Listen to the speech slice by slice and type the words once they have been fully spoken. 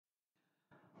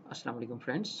Assalamu alaikum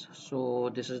friends.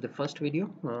 So this is the first video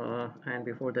and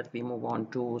before that we move on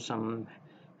to some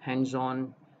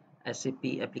hands-on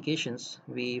SAP applications.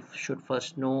 We should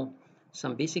first know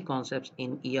some basic concepts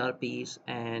in ERPs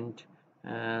and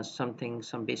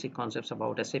some basic concepts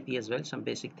about SAP as well, some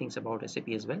basic things about SAP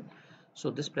as well. So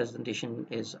this presentation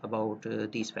is about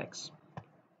these facts.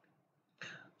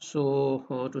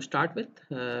 So to start with,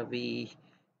 we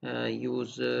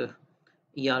use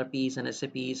ERPs and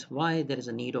SAPs. Why there is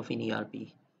a need of an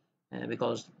ERP?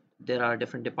 Because there are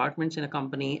different departments in a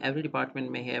company. Every department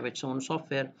may have its own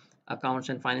software. Accounts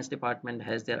and finance department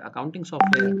has their accounting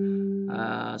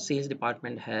software. Sales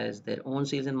department has their own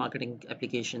sales and marketing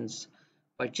applications.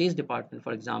 Purchase department,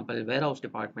 for example, warehouse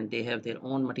department, they have their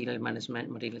own materials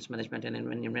management and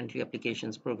inventory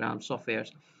applications, programs,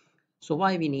 softwares. So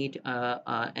why we need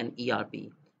an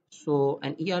ERP? So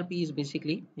an ERP is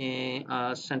basically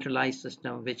a centralized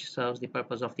system which serves the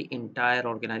purpose of the entire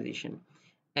organization,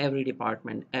 every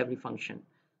department, every function.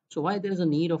 So why there is a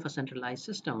need of a centralized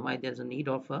system? Why there is a need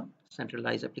of a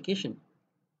centralized application?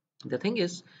 The thing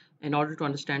is, in order to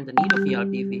understand the need of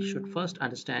ERP, we should first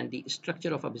understand the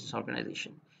structure of a business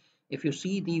organization. If you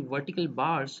see the vertical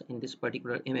bars in this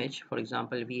particular image, for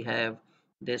example, we have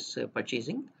this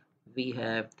purchasing, we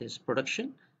have this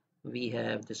production, we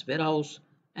have this warehouse,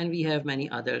 and we have many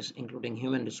others, including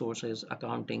human resources,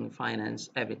 accounting, finance,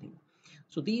 everything.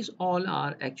 So these all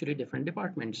are actually different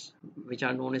departments, which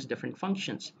are known as different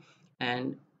functions.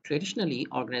 And traditionally,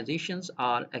 organizations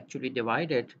are actually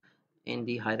divided in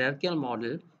the hierarchical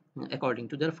model according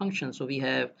to their function. So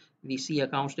we see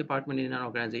accounts department in an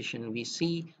organization, we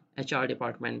see HR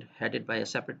department headed by a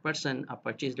separate person, a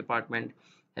purchase department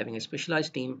having a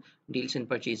specialized team deals in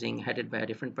purchasing headed by a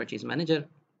different purchase manager,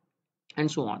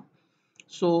 and so on.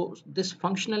 So this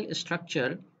functional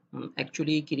structure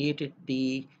actually created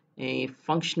the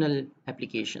functional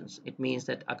applications. It means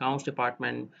that accounts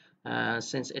department,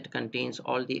 since it contains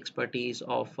all the expertise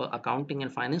of accounting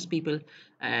and finance people,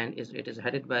 and it is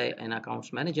headed by an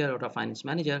accounts manager or a finance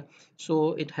manager,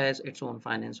 so it has its own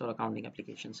finance or accounting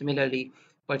application. Similarly,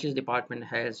 purchase department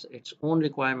has its own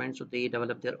requirements, so they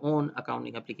develop their own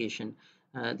accounting application,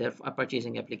 their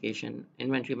purchasing application.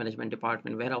 Inventory management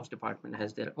department, warehouse department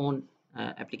has their own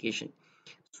application.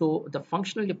 So the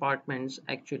functional departments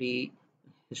actually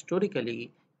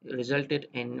historically resulted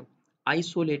in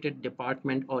isolated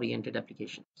department oriented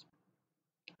applications.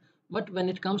 But when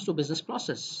it comes to business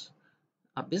process,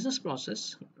 a business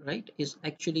process, right, is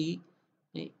actually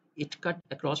it cut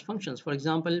across functions. For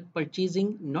example,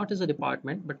 purchasing not as a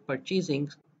department, but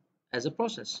purchasing as a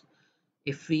process.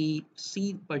 If we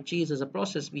see purchase as a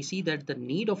process, we see that the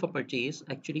need of a purchase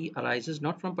actually arises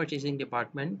not from purchasing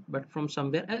department, but from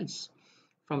somewhere else,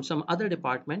 from some other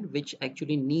department which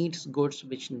actually needs goods,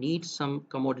 which needs some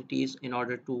commodities in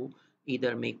order to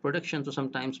either make production. So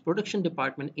sometimes production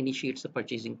department initiates the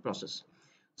purchasing process.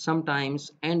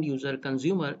 Sometimes end user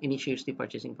consumer initiates the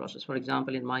purchasing process. For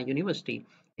example, in my university,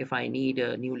 if I need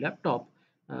a new laptop,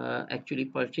 actually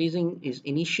purchasing is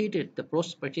initiated. The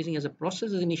process purchasing as a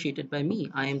process is initiated by me.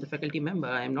 I am the faculty member.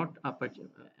 I am not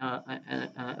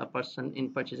a person in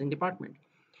purchasing department.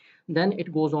 Then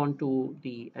it goes on to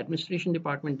the administration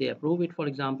department, they approve it, for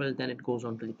example. Then it goes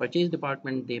on to the purchase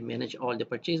department, they manage all the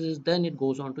purchases. Then it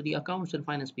goes on to the accounts and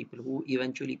finance people who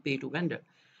eventually pay to vendor.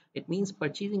 It means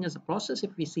purchasing as a process,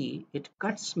 if we see, it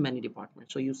cuts many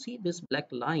departments. So you see this black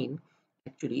line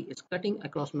actually is cutting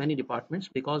across many departments,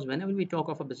 because whenever we talk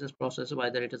of a business process,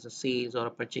 whether it is a sales or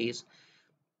a purchase,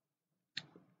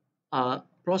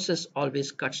 process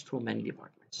always cuts through many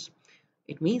departments.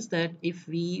 It means that if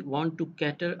we want to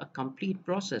cater a complete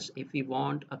process, if we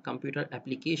want a computer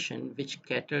application which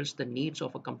caters the needs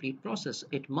of a complete process,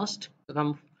 it must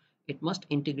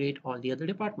integrate all the other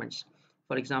departments.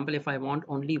 For example, if I want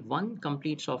only one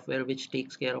complete software which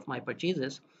takes care of my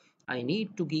purchases, I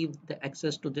need to give the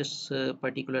access to this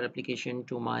particular application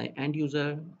to my end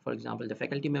user, for example, the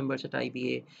faculty members at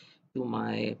IBA, to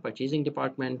my purchasing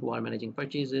department who are managing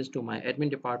purchases, to my admin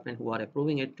department who are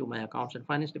approving it, to my accounts and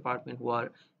finance department who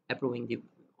are approving the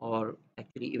or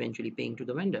actually eventually paying to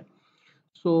the vendor.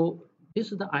 So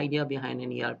this is the idea behind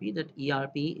an ERP, that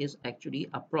ERP is actually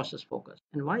a process focused.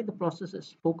 And why the process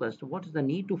is focused? What is the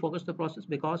need to focus the process?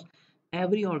 Because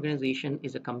every organization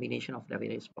is a combination of the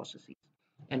various processes.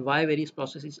 And why various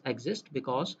processes exist?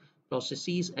 Because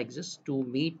processes exist to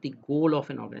meet the goal of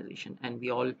an organization. And we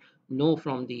all know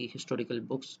from the historical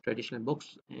books, traditional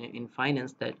books in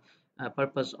finance, that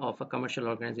purpose of a commercial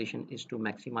organization is to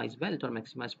maximize wealth or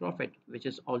maximize profit, which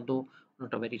is, although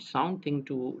not a very sound thing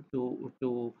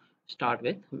to start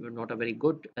with, not a very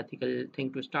good ethical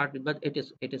thing to start with, but it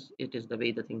is the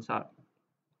way the things are.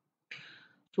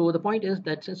 So the point is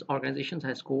that since organizations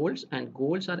has goals and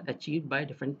goals are achieved by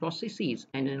different processes,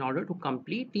 and in order to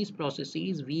complete these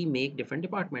processes, we make different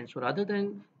departments. So rather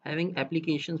than having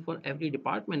applications for every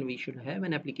department, we should have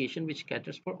an application which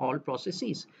caters for all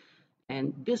processes.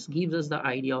 And this gives us the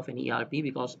idea of an ERP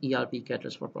because ERP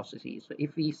caters for processes. So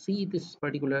if we see this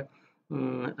particular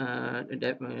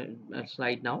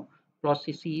slide now,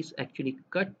 processes actually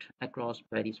cut across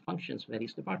various functions,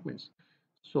 various departments.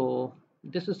 So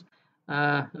this is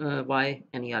why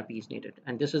an ERP is needed,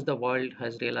 and this is the world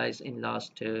has realized in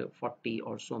last 40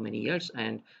 or so many years,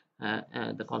 and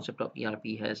the concept of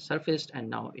ERP has surfaced, and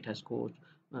now it has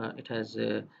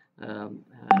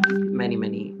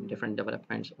many different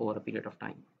developments over a period of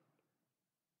time.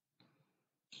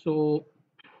 So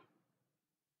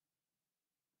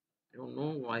I don't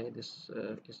know why this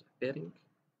is appearing.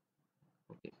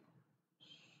 Okay,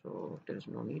 so there is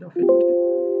no need of it.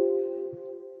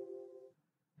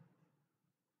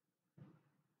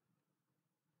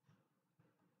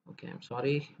 Okay, I'm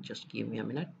sorry, just give me a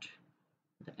minute.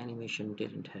 The animation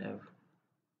didn't have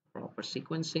proper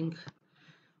sequencing.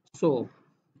 So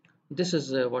this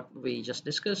is what we just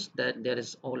discussed, that there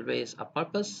is always a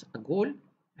purpose, a goal,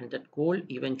 and that goal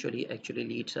eventually actually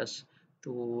leads us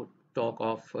to talk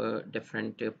of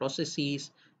different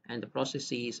processes, and the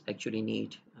processes actually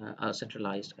need a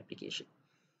centralized application.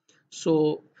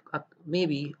 So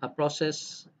maybe a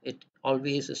process, it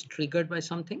always is triggered by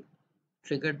something,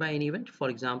 triggered by an event. For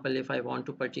example, if I want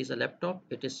to purchase a laptop,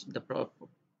 it is the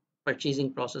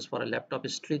purchasing process for a laptop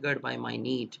is triggered by my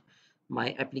need,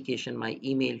 my application, my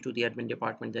email to the admin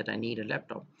department that I need a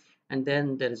laptop. And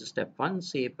then there is a step one,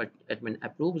 say, but admin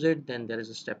approves it. Then there is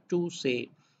a step two, say,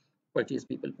 purchase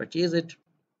people purchase it.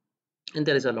 And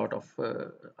there is a lot of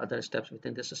other steps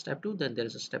within this step two. Then there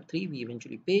is a step three, we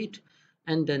eventually pay it.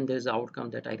 And then there's the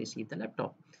outcome that I receive the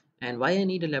laptop. And why I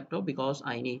need a laptop? Because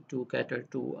I need to cater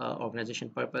to organization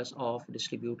purpose of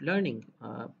distribute learning,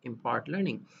 impart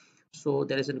learning. So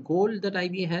there is a goal that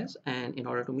IBA has, and in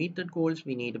order to meet that goals,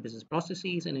 we need a business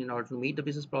processes, and in order to meet the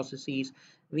business processes,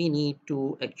 we need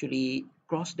to actually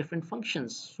cross different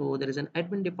functions. So there is an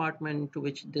admin department to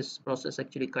which this process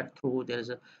actually cut through. There is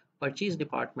a purchase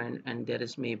department, and there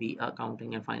is maybe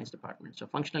accounting and finance department. So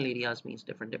functional areas means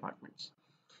different departments.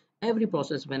 Every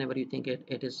process, whenever you think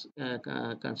it is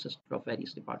consists of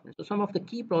various departments. So some of the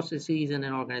key processes in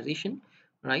an organization,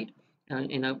 right?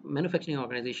 In a manufacturing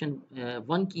organization,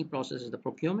 one key process is the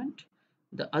procurement,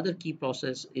 the other key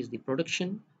process is the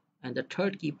production, and the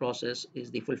third key process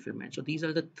is the fulfillment. So these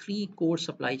are the three core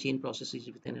supply chain processes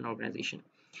within an organization,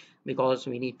 because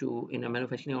we need to, in a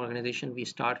manufacturing organization, we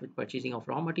start with purchasing of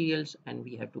raw materials and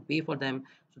we have to pay for them.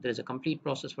 So there is a complete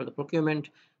process for the procurement.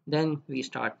 Then we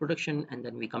start production, and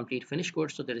then we complete finished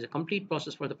goods. So there is a complete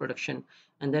process for the production,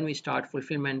 and then we start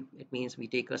fulfillment. It means we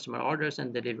take customer orders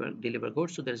and they deliver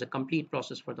goods. So there is a complete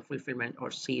process for the fulfillment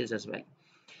or sales as well.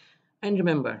 And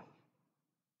remember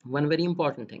one very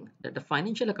important thing, that the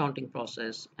financial accounting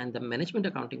process and the management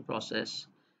accounting process,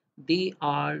 they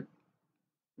are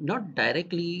not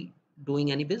directly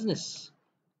doing any business.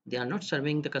 They are not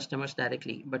serving the customers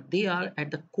directly, but they are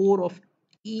at the core of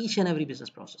each and every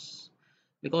business process,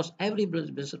 because every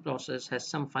business process has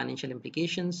some financial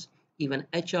implications. Even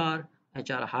HR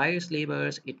hires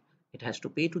laborers, it has to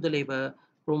pay to the labor,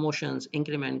 promotions,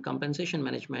 increment, compensation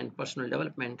management, personal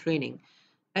development, training.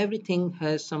 Everything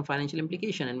has some financial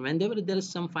implication, and whenever there is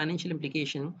some financial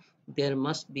implication, there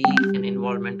must be an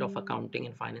involvement of accounting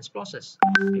and finance process,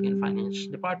 again finance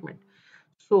department.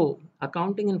 So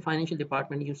accounting and financial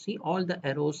department, you see all the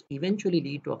arrows eventually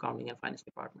lead to accounting and finance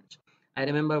departments. I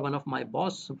remember one of my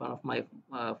boss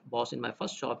in my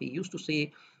first job, he used to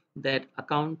say that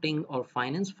accounting or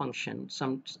finance function,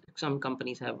 some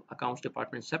companies have accounts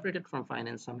department separated from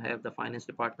finance, some have the finance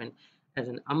department as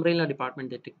an umbrella department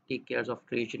that take care of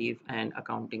treasury and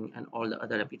accounting and all the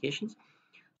other applications.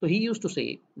 So he used to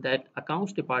say that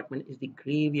accounts department is the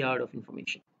graveyard of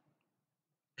information.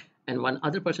 And one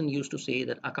other person used to say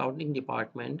that accounting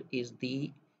department is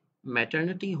the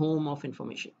maternity home of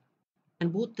information.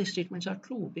 And both the statements are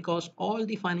true, because all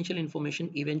the financial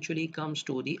information eventually comes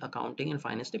to the accounting and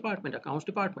finance department, accounts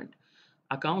department.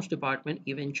 Accounts department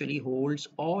eventually holds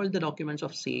all the documents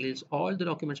of sales, all the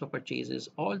documents of purchases,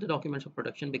 all the documents of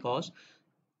production, because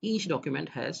each document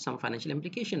has some financial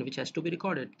implication which has to be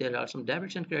recorded. There are some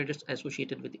debits and credits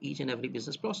associated with each and every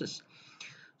business process.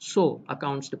 So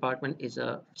accounts department is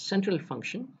a central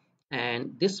function,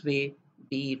 and this way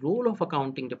the role of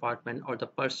accounting department, or the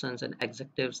persons and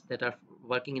executives that are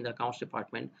working in the accounts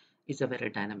department, is a very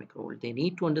dynamic role. They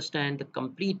need to understand the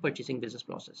complete purchasing business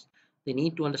process. They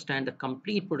need to understand the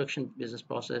complete production business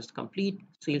process, complete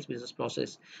sales business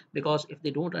process, because if they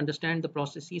don't understand the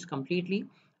processes completely,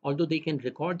 although they can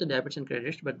record the debits and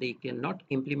credits, but they cannot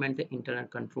implement the internal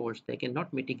controls, they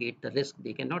cannot mitigate the risk,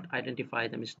 they cannot identify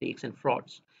the mistakes and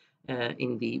frauds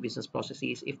in the business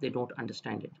processes if they don't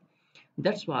understand it.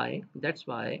 That's why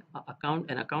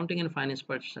an accounting and finance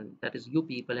person, that is you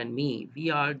people and me,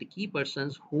 we are the key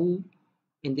persons who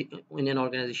in an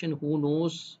organization who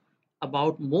knows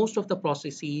about most of the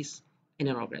processes in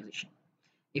an organization.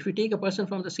 If you take a person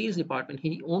from the sales department,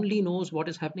 he only knows what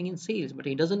is happening in sales, but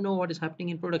he doesn't know what is happening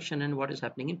in production and what is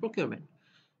happening in procurement.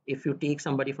 If you take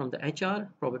somebody from the HR,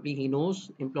 probably he knows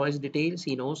employees details,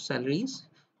 he knows salaries,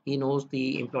 he knows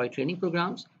the employee training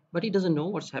programs, but he doesn't know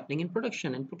what's happening in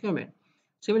production and procurement.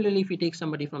 Similarly, if you take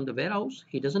somebody from the warehouse,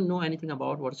 he doesn't know anything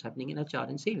about what's happening in HR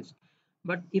and sales.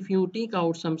 But if you take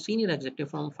out some senior executive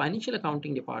from financial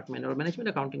accounting department or management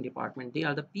accounting department, they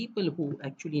are the people who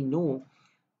actually know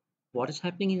what is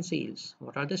happening in sales,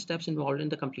 what are the steps involved in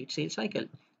the complete sales cycle,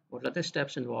 what are the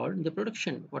steps involved in the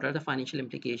production, what are the financial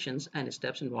implications and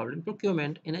steps involved in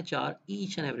procurement in HR,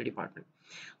 each and every department.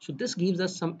 So this gives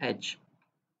us some edge.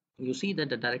 You see that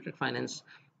the director of finance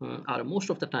are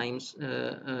most of the times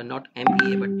not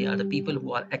MBA, but they are the people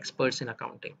who are experts in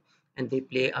accounting, and they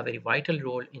play a very vital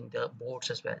role in the boards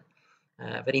as well,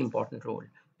 a very important role,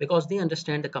 because they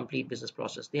understand the complete business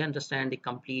process, they understand the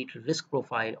complete risk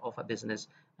profile of a business,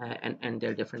 and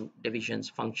their different divisions,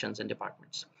 functions and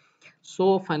departments.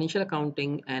 So financial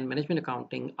accounting and management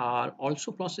accounting are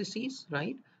also processes,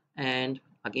 right? And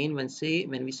again, when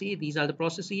we say these are the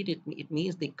processes, it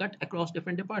means they cut across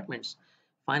different departments.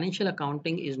 Financial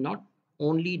accounting is not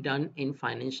only done in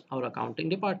finance or accounting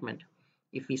department.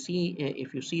 If you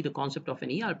see the concept of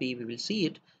an ERP, we will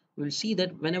see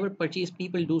that whenever purchase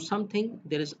people do something,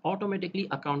 there is automatically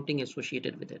accounting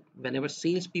associated with it. Whenever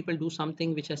sales people do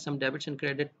something which has some debits and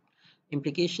credit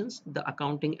implications, the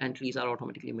accounting entries are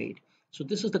automatically made. So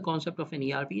this is the concept of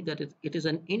an ERP, that is, it is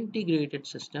an integrated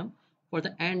system for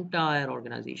the entire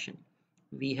organization.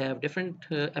 We have different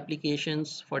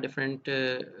applications for different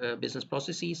business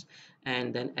processes,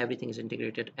 and then everything is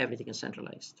integrated, everything is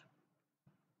centralized.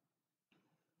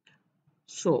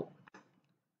 So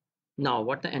now,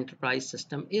 what the enterprise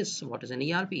system is, what is an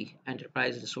ERP?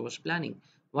 Enterprise resource planning.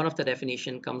 One of the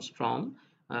definition comes from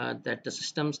that the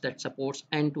systems that supports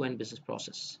end-to-end business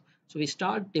process. So we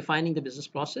start defining the business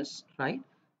process, right?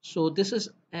 So this is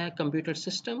a computer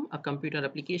system, a computer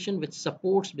application which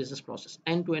supports business process.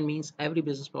 End-to-end means every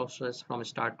business process from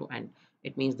start to end.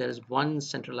 It means there is one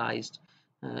centralized,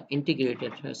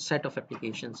 integrated set of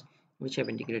applications which have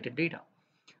integrated data.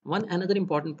 One another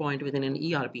important point within an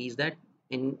ERP is that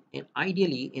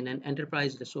ideally in an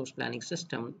enterprise resource planning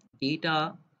system,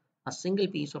 a single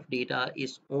piece of data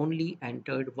is only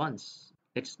entered once.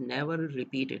 It's never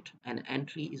repeated. An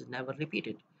entry is never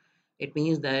repeated. It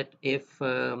means that if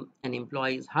an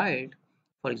employee is hired,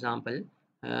 for example,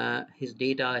 his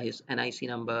data, his NIC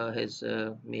number, his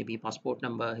maybe passport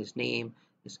number, his name,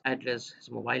 his address,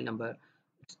 his mobile number,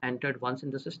 it's entered once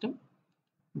in the system.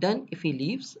 Then if he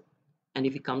leaves and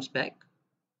if he comes back,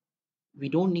 we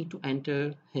don't need to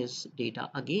enter his data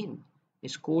again.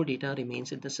 His core data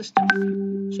remains in the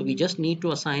system. So we just need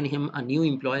to assign him a new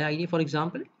employee ID, for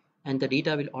example, and the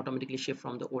data will automatically shift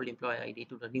from the old employee ID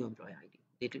to the new employee ID.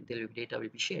 Data will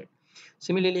be shared.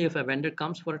 Similarly, if a vendor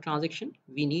comes for a transaction,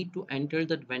 we need to enter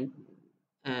the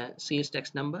sales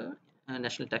tax number,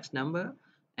 national tax number,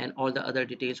 and all the other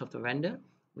details of the vendor,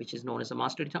 which is known as a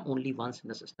master data, only once in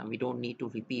the system. We don't need to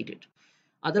repeat it.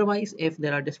 Otherwise, if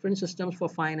there are different systems for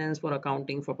finance, for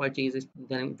accounting, for purchases,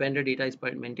 then vendor data is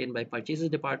maintained by purchases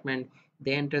department.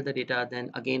 They enter the data.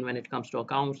 Then again, when it comes to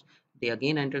accounts, they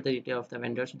again enter the data of the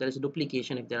vendor. So there is a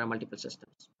duplication if there are multiple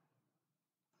systems.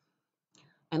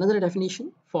 Another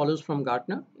definition follows from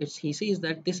Gartner. He says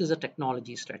that this is a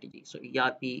technology strategy. So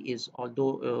ERP is,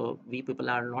 although we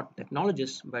people are not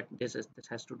technologists, but this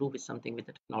has to do with something with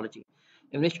the technology,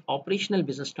 in which operational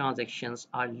business transactions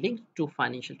are linked to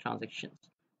financial transactions,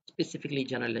 specifically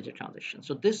general ledger transactions.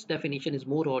 So this definition is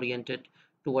more oriented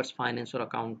towards finance or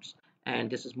accounts,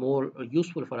 and this is more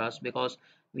useful for us because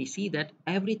we see that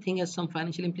everything has some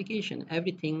financial implication.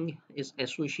 Everything is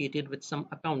associated with some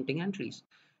accounting entries.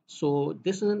 So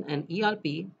this is an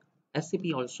ERP. SAP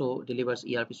also delivers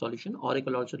ERP solution.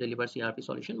 Oracle also delivers ERP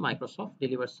solution. Microsoft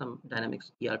delivers some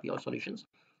Dynamics ERP or solutions.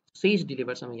 Sage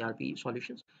delivers some ERP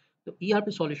solutions. The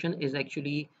ERP solution is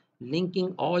actually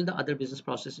linking all the other business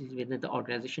processes within the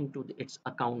organization to its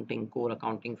accounting, core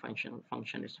accounting function,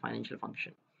 its financial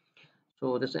function.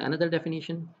 So this is another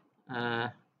definition,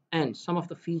 and some of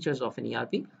the features of an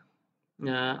ERP.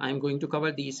 I'm going to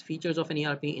cover these features of an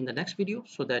ERP in the next video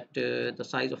so that the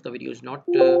size of the video is not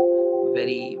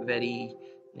very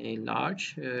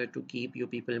large to keep you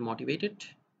people motivated.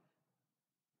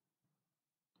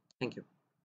 Thank you.